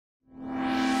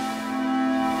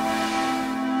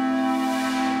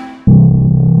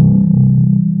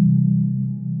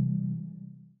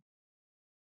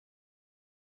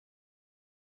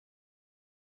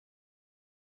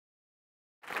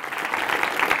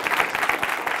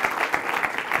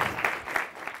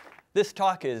This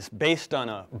talk is based on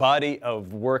a body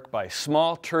of work by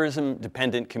small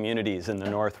tourism-dependent communities in the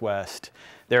Northwest.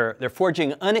 They're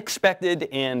forging unexpected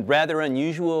and rather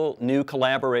unusual new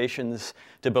collaborations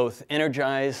to both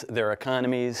energize their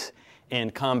economies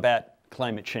and combat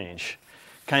climate change,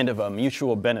 kind of a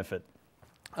mutual benefit.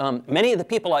 Many of the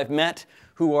people I've met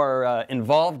who are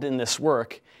involved in this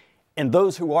work, and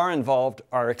those who are involved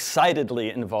are excitedly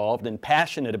involved and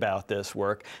passionate about this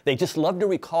work. They just love to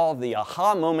recall the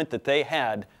aha moment that they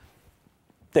had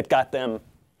that got them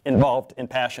involved and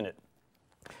passionate.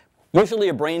 Usually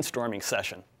a brainstorming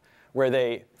session where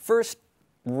they first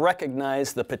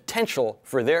recognize the potential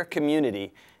for their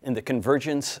community in the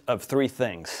convergence of three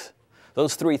things.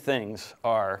 Those three things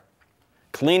are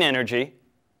clean energy,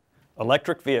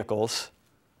 electric vehicles,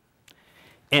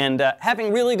 and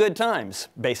having really good times,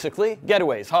 basically,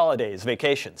 getaways, holidays,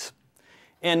 vacations.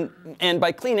 And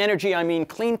by clean energy, I mean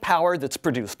clean power that's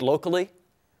produced locally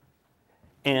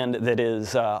and that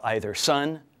is either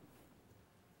sun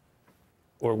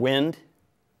or wind,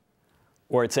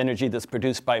 or it's energy that's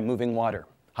produced by moving water,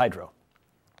 hydro.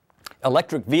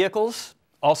 Electric vehicles,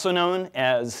 also known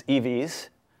as EVs,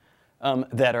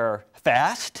 that are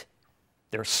fast,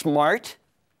 they're smart,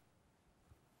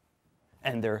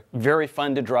 and they're very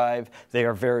fun to drive. They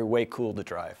are very way cool to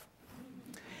drive.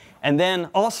 And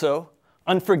then also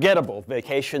unforgettable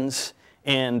vacations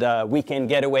and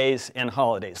weekend getaways and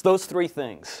holidays. Those three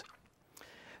things.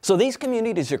 So these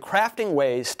communities are crafting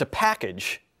ways to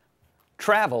package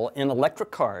travel in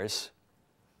electric cars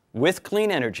with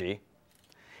clean energy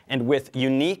and with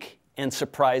unique and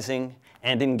surprising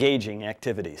and engaging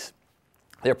activities.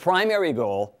 Their primary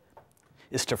goal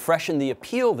is to freshen the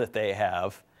appeal that they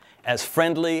have as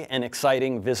friendly and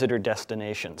exciting visitor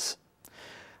destinations.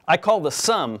 I call the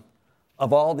sum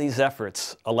of all these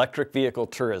efforts electric vehicle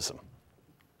tourism.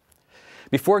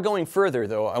 Before going further,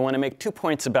 though, I want to make 2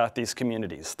 points about these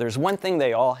communities. There's one thing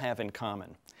they all have in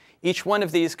common. Each one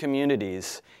of these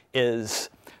communities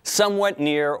is somewhat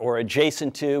near or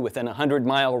adjacent to, within a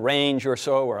 100-mile range or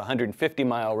so, or a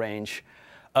 150-mile range,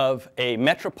 of a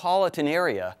metropolitan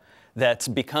area that's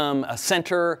become a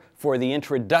center for the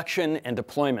introduction and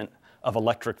deployment of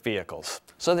electric vehicles.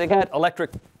 So they got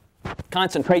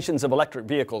concentrations of electric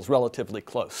vehicles relatively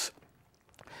close.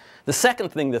 The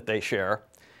second thing that they share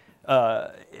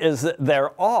is that they're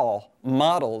all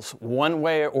models, one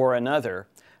way or another,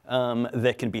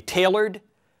 that can be tailored,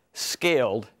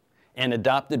 scaled, and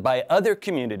adopted by other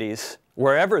communities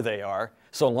wherever they are,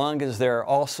 so long as they're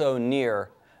also near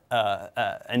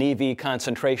an EV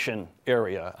concentration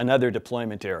area, another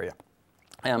deployment area.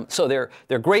 So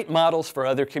they're great models for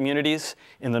other communities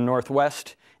in the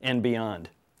Northwest and beyond.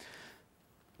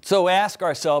 So we ask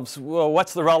ourselves, well,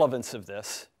 what's the relevance of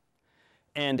this?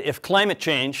 And if climate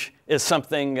change is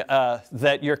something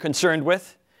that you're concerned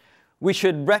with, we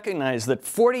should recognize that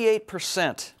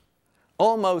 48%,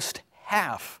 almost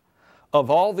half of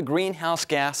all the greenhouse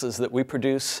gases that we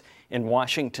produce in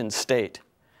Washington State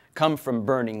come from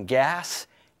burning gas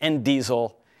and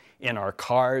diesel in our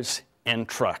cars and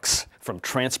trucks, from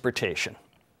transportation.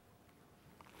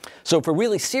 So if we're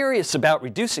really serious about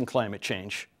reducing climate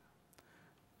change,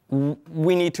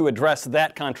 we need to address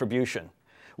that contribution.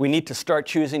 We need to start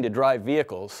choosing to drive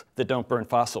vehicles that don't burn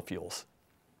fossil fuels.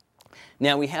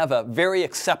 Now, we have a very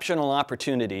exceptional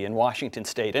opportunity in Washington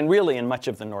State, and really in much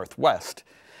of the Northwest.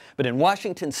 But in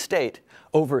Washington State,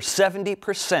 over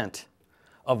 70%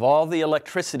 of all the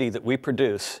electricity that we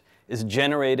produce is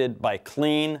generated by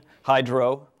clean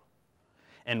hydro,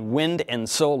 and wind and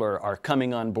solar are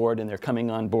coming on board, and they're coming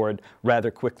on board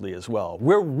rather quickly as well.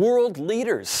 We're world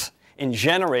leaders in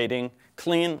generating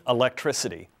clean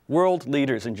electricity. World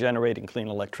leaders in generating clean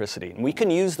electricity. And we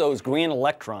can use those green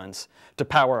electrons to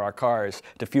power our cars,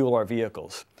 to fuel our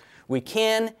vehicles. We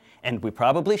can, and we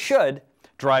probably should,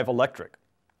 drive electric.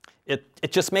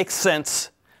 It just makes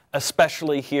sense,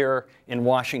 especially here in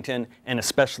Washington and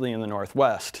especially in the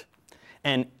Northwest.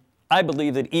 And I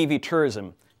believe that EV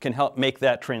tourism can help make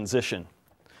that transition.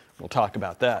 We'll talk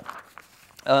about that.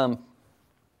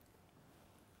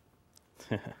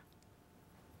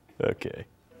 Okay.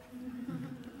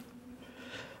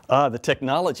 The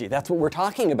technology, that's what we're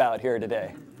talking about here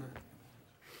today.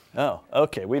 Oh,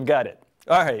 okay, we've got it.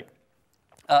 All right.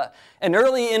 An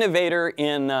early innovator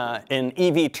in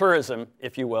EV tourism,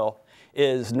 if you will,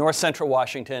 is North Central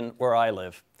Washington, where I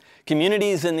live.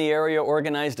 Communities in the area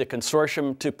organized a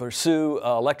consortium to pursue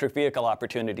electric vehicle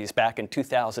opportunities back in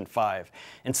 2005.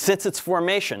 And since its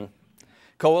formation,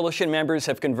 coalition members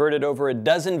have converted over a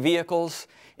dozen vehicles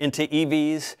into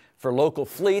EVs for local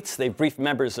fleets. They've briefed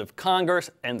members of Congress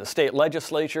and the state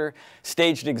legislature,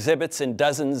 staged exhibits in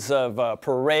dozens of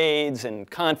parades and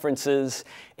conferences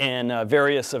and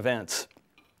various events.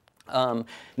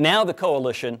 Now the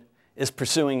coalition is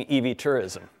pursuing EV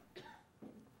tourism.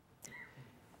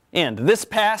 And this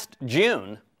past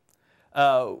June,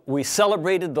 we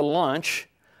celebrated the launch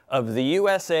of the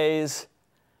USA's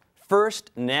first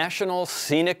national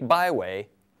scenic byway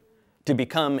to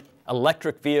become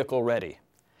electric vehicle ready.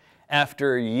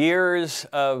 After years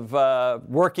of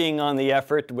working on the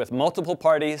effort with multiple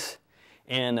parties,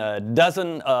 and a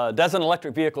dozen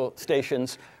electric vehicle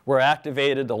stations were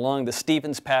activated along the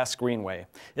Stevens Pass Greenway.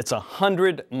 It's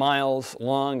 100 miles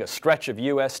long, a stretch of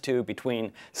US 2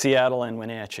 between Seattle and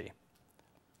Wenatchee.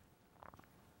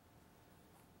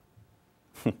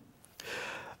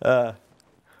 The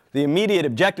immediate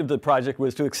objective of the project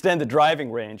was to extend the driving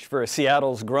range for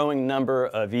Seattle's growing number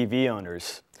of EV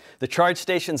owners. The charge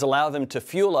stations allow them to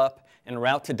fuel up and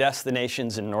route to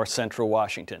destinations in north central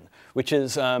Washington, which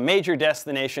is a major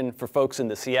destination for folks in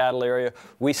the Seattle area.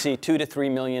 We see 2 to 3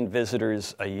 million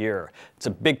visitors a year. It's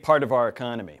a big part of our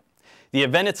economy. The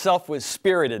event itself was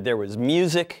spirited. There was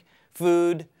music,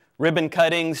 food, ribbon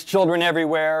cuttings, children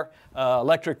everywhere,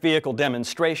 electric vehicle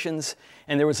demonstrations,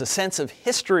 and there was a sense of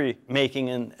history making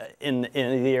in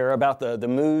the air about the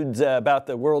moods about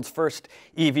the world's first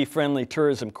EV-friendly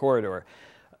tourism corridor.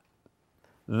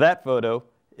 That photo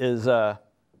is I'm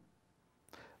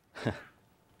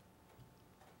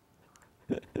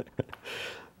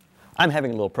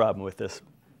having a little problem with this.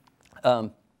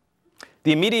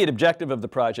 The immediate objective of the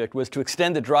project was to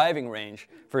extend the driving range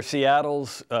for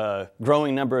Seattle's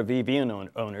growing number of EV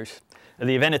owners.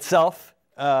 The event itself,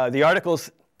 the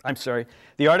articles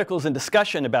and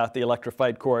discussion about the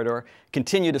electrified corridor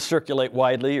continue to circulate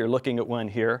widely. You're looking at one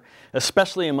here,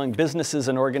 especially among businesses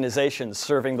and organizations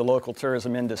serving the local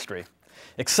tourism industry.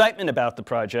 Excitement about the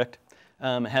project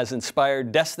has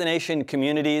inspired destination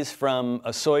communities from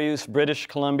Osoyoos, British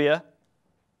Columbia,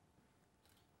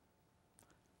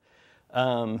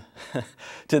 to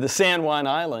the San Juan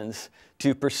Islands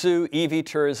to pursue EV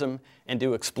tourism and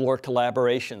to explore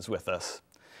collaborations with us.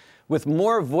 With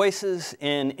more voices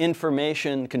and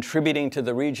information contributing to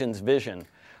the region's vision,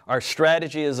 our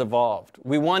strategy has evolved.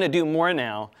 We want to do more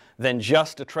now than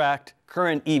just attract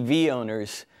current EV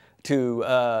owners to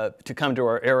come to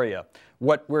our area.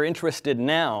 What we're interested in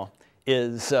now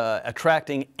is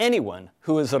attracting anyone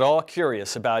who is at all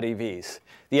curious about EVs.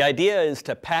 The idea is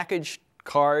to package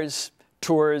cars,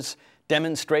 tours,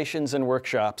 demonstrations and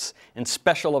workshops, and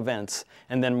special events,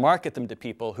 and then market them to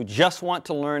people who just want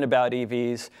to learn about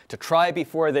EVs, to try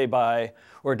before they buy,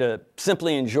 or to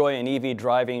simply enjoy an EV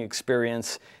driving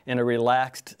experience in a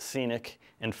relaxed, scenic,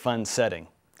 and fun setting.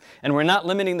 And we're not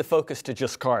limiting the focus to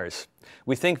just cars.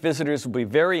 We think visitors will be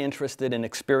very interested in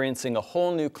experiencing a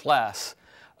whole new class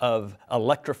of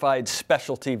electrified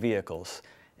specialty vehicles,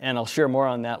 and I'll share more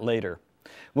on that later.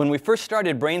 When we first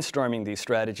started brainstorming these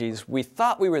strategies, we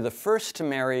thought we were the first to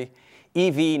marry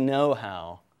EV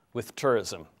know-how with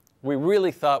tourism. We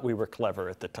really thought we were clever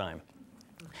at the time.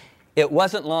 It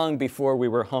wasn't long before we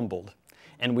were humbled,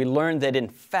 and we learned that, in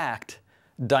fact,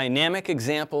 dynamic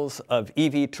examples of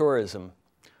EV tourism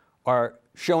are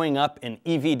showing up in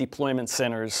EV deployment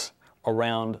centers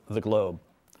around the globe.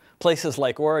 Places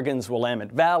like Oregon's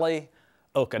Willamette Valley,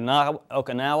 Okinawa,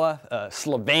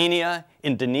 Slovenia,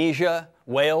 Indonesia,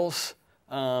 Wales.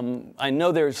 I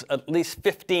know there's at least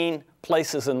 15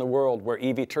 places in the world where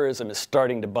EV tourism is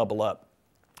starting to bubble up.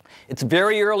 It's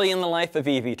very early in the life of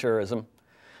EV tourism.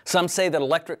 Some say that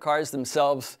electric cars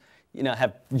themselves,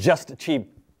 have just achieved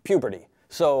puberty.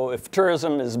 So if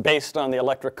tourism is based on the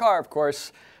electric car, of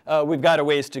course, we've got a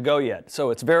ways to go yet. So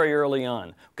it's very early on.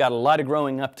 We've got a lot of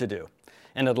growing up to do.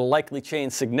 And it'll likely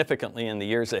change significantly in the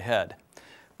years ahead.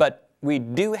 But we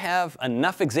do have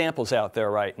enough examples out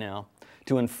there right now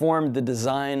to inform the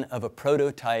design of a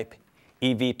prototype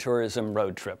EV tourism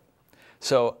road trip.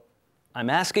 So I'm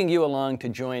asking you along to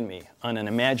join me on an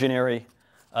imaginary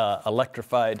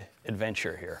electrified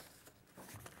adventure here.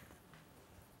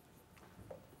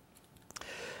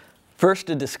 First,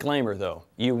 a disclaimer, though.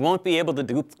 You won't be able to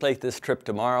duplicate this trip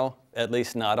tomorrow, at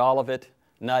least not all of it,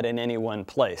 not in any one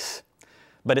place.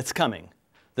 But it's coming.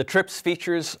 The trip's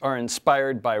features are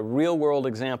inspired by real-world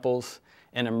examples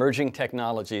and emerging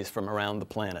technologies from around the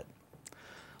planet.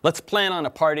 Let's plan on a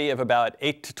party of about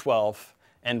 8 to 12,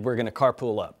 and we're going to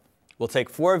carpool up. We'll take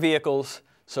 4 vehicles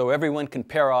so everyone can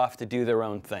pair off to do their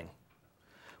own thing.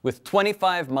 With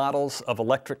 25 models of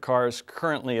electric cars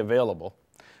currently available,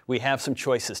 we have some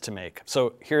choices to make.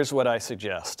 So here's what I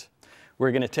suggest.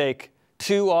 We're going to take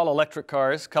 2 all-electric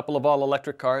cars, a couple of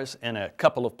all-electric cars, and a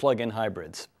couple of plug-in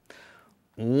hybrids.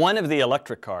 One of the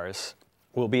electric cars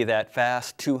will be that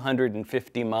fast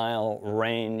 250-mile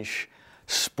range,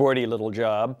 sporty little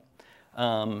job.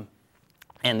 And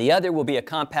the other will be a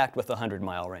compact with a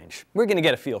 100-mile range. We're going to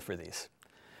get a feel for these.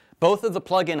 Both of the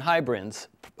plug-in hybrids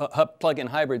have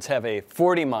a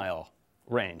 40-mile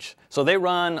range. So they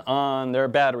run on their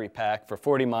battery pack for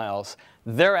 40 miles.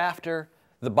 Thereafter,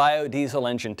 the biodiesel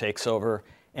engine takes over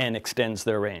and extends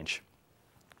their range.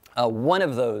 One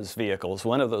of those vehicles,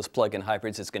 one of those plug-in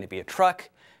hybrids, is going to be a truck,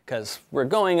 because we're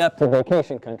going up to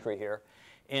vacation country here.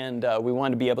 And we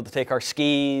want to be able to take our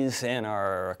skis and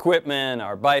our equipment,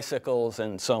 our bicycles,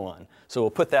 and so on. So we'll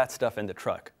put that stuff in the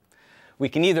truck. We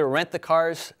can either rent the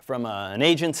cars from an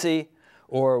agency,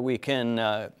 or we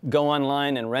can go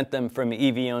online and rent them from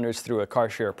EV owners through a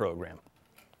car share program.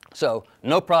 So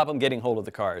no problem getting hold of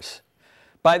the cars.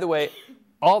 By the way,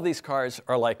 all these cars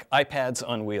are like iPads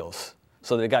on wheels.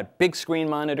 So they've got big screen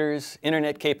monitors,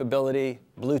 internet capability,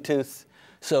 Bluetooth,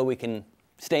 so we can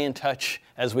stay in touch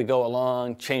as we go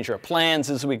along, change our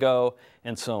plans as we go,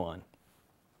 and so on.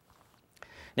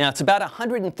 Now, it's about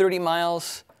 130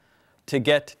 miles to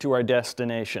get to our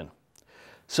destination.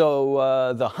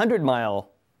 So the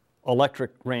 100-mile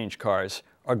electric range cars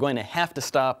are going to have to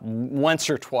stop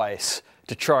once or twice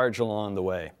to charge along the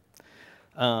way.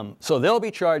 So they'll be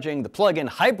charging. The plug-in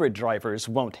hybrid drivers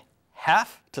won't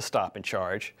have to stop and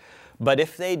charge, but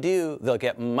if they do, they'll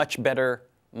get much better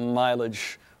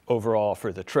mileage overall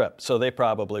for the trip, so they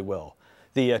probably will.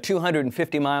 The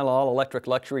 250-mile all-electric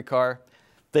luxury car,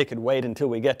 they could wait until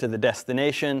we get to the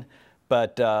destination,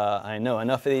 but I know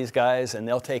enough of these guys, and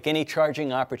they'll take any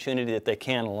charging opportunity that they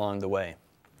can along the way.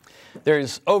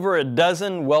 There's over a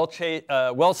dozen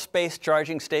well-spaced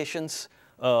charging stations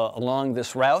along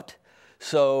this route,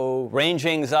 so range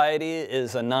anxiety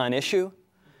is a non-issue.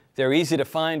 They're easy to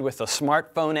find with a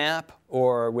smartphone app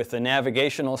or with a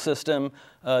navigational system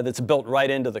that's built right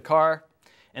into the car.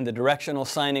 And the directional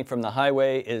signing from the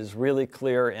highway is really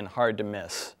clear and hard to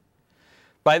miss.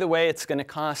 By the way, it's going to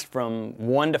cost from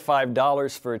 $1 to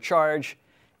 $5 for a charge,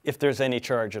 if there's any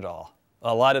charge at all.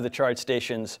 A lot of the charge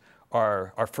stations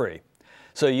are free.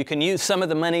 So you can use some of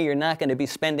the money you're not going to be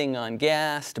spending on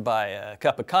gas to buy a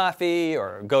cup of coffee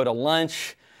or go to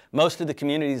lunch. Most of the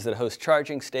communities that host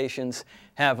charging stations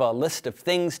have a list of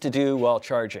things to do while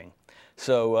charging.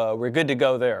 So we're good to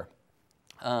go there.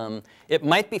 It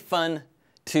might be fun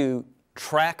to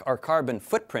track our carbon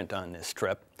footprint on this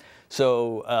trip.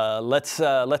 So let's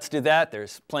do that.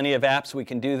 There's plenty of apps we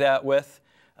can do that with.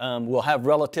 We'll have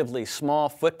relatively small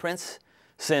footprints,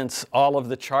 since all of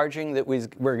the charging that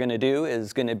we're going to do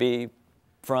is going to be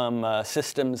from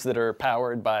systems that are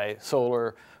powered by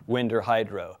solar, wind, or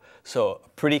hydro. So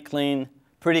pretty clean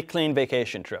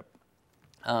vacation trip.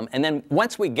 And then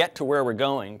once we get to where we're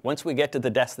going, once we get to the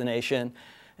destination,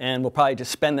 and we'll probably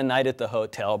just spend the night at the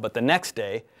hotel, but the next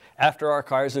day, after our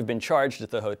cars have been charged at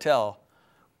the hotel,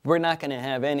 we're not going to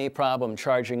have any problem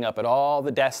charging up at all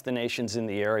the destinations in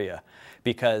the area,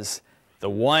 because the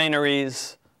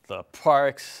wineries, the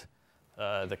parks,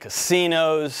 the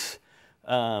casinos,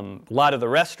 a lot of the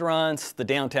restaurants, the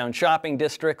downtown shopping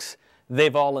districts,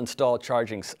 they've all installed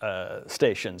charging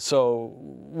stations. So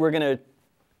we're going to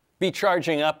be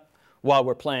charging up while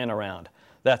we're playing around.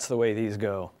 That's the way these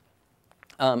go.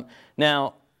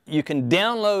 Now, you can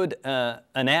download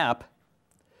an app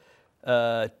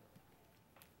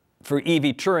for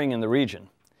EV touring in the region.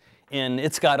 And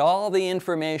it's got all the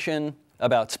information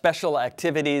about special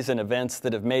activities and events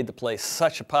that have made the place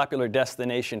such a popular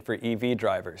destination for EV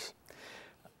drivers.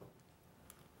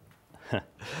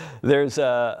 There's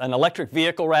an electric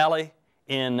vehicle rally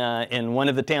in one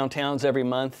of the downtowns every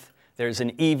month. There's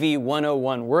an EV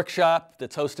 101 workshop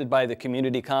that's hosted by the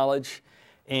community college.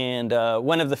 And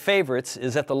one of the favorites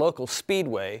is at the local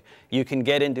speedway. You can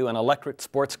get into an electric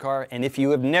sports car, and if you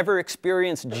have never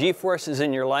experienced G-forces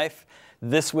in your life,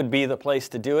 this would be the place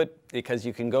to do it, because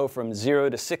you can go from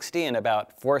 0 to 60 in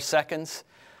about 4 seconds.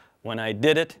 When I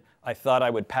did it, I thought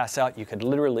I would pass out. You could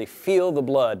literally feel the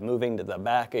blood moving to the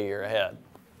back of your head.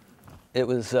 It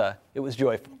was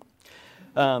joyful.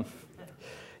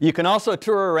 You can also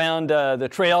tour around the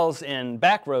trails and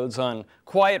back roads on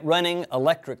quiet running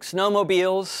electric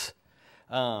snowmobiles,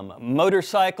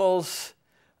 motorcycles,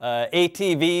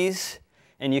 ATVs,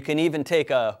 and you can even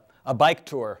take a bike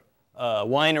tour, a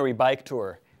winery bike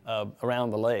tour around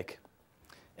the lake.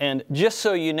 And just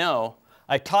so you know,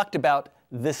 I talked about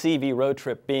this EV road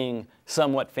trip being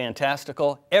somewhat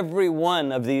fantastical. Every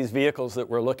one of these vehicles that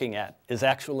we're looking at is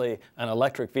actually an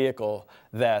electric vehicle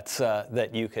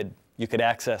that you could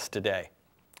access today.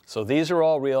 So these are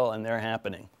all real and they're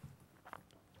happening.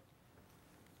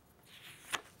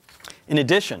 In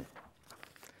addition,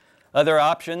 other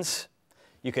options,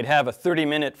 you could have a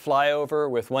 30-minute flyover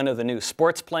with one of the new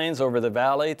sports planes over the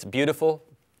valley. It's beautiful.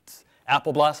 It's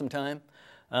apple blossom time.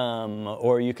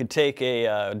 Or you could take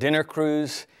a dinner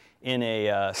cruise in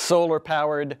a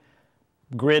solar-powered,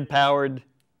 grid-powered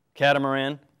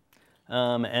catamaran.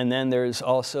 And then there's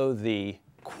also the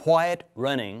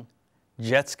quiet-running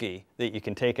jet ski that you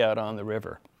can take out on the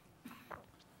river.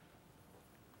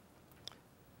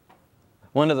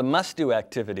 One of the must-do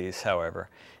activities, however,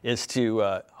 is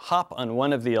to hop on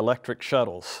one of the electric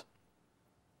shuttles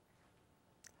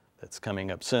that's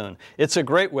coming up soon. It's a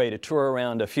great way to tour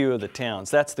around a few of the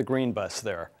towns. That's the green bus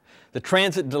there. The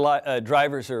transit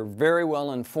drivers are very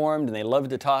well informed, and they love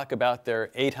to talk about their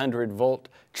 800-volt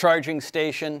charging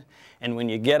station. And when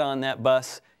you get on that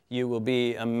bus, you will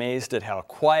be amazed at how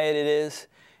quiet it is,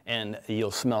 and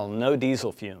you'll smell no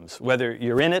diesel fumes, whether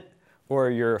you're in it or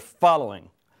you're following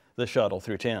the shuttle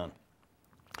through town.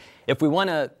 If we want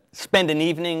to spend an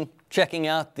evening checking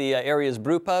out the area's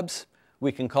brew pubs,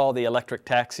 we can call the electric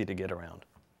taxi to get around.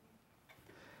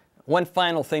 One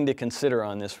final thing to consider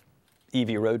on this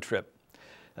EV road trip.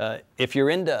 If you're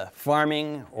into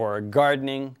farming or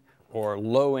gardening or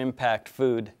low-impact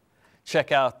food,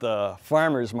 check out the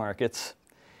farmers markets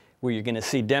where you're going to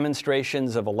see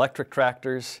demonstrations of electric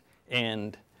tractors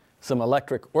and some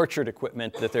electric orchard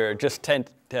equipment that they're just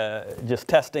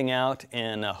testing out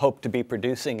and hope to be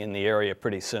producing in the area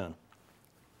pretty soon.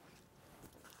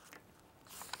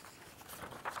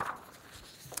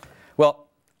 Well,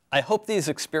 I hope these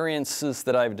experiences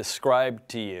that I've described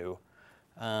to you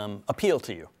appeal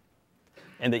to you,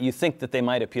 and that you think that they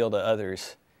might appeal to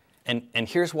others. And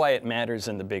here's why it matters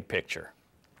in the big picture.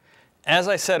 As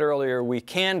I said earlier, we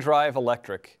can drive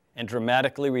electric and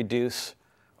dramatically reduce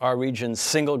our region's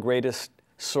single greatest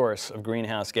source of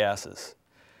greenhouse gases.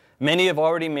 Many have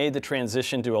already made the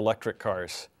transition to electric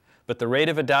cars, but the rate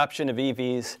of adoption of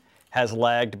EVs has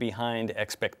lagged behind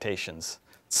expectations.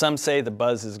 Some say the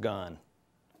buzz is gone.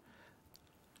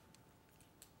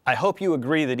 I hope you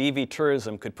agree that EV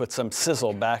tourism could put some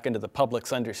sizzle back into the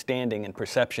public's understanding and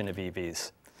perception of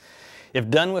EVs.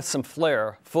 If done with some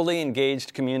flair, fully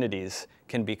engaged communities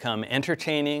can become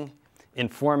entertaining,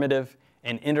 informative,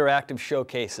 and interactive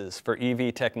showcases for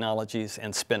EV technologies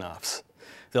and spin-offs.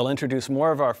 They'll introduce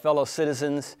more of our fellow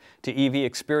citizens to EV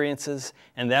experiences,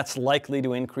 and that's likely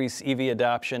to increase EV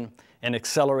adoption and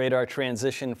accelerate our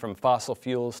transition from fossil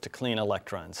fuels to clean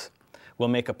electrons. We'll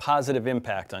make a positive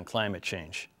impact on climate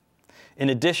change. In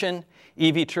addition,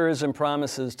 EV tourism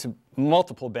promises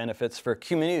multiple benefits for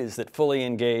communities that fully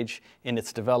engage in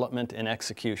its development and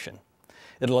execution.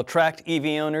 It'll attract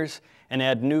EV owners and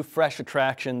add new, fresh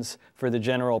attractions for the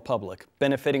general public,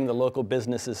 benefiting the local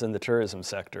businesses in the tourism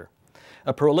sector.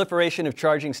 A proliferation of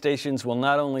charging stations will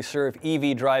not only serve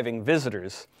EV driving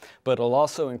visitors, but will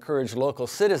also encourage local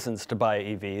citizens to buy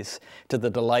EVs to the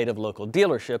delight of local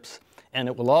dealerships, and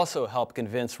it will also help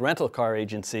convince rental car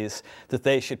agencies that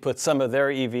they should put some of their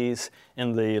EVs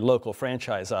in the local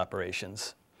franchise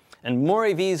operations. And more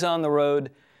EVs on the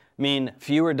road mean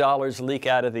fewer dollars leak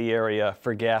out of the area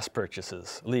for gas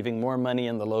purchases, leaving more money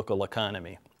in the local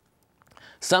economy.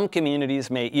 Some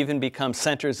communities may even become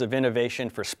centers of innovation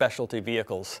for specialty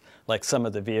vehicles, like some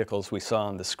of the vehicles we saw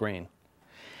on the screen.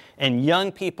 And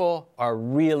young people are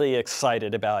really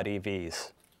excited about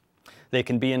EVs. They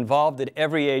can be involved at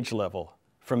every age level,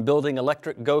 from building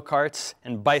electric go-karts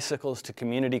and bicycles to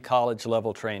community college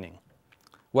level training.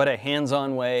 What a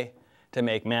hands-on way to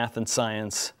make math and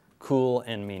science cool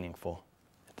and meaningful.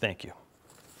 Thank you.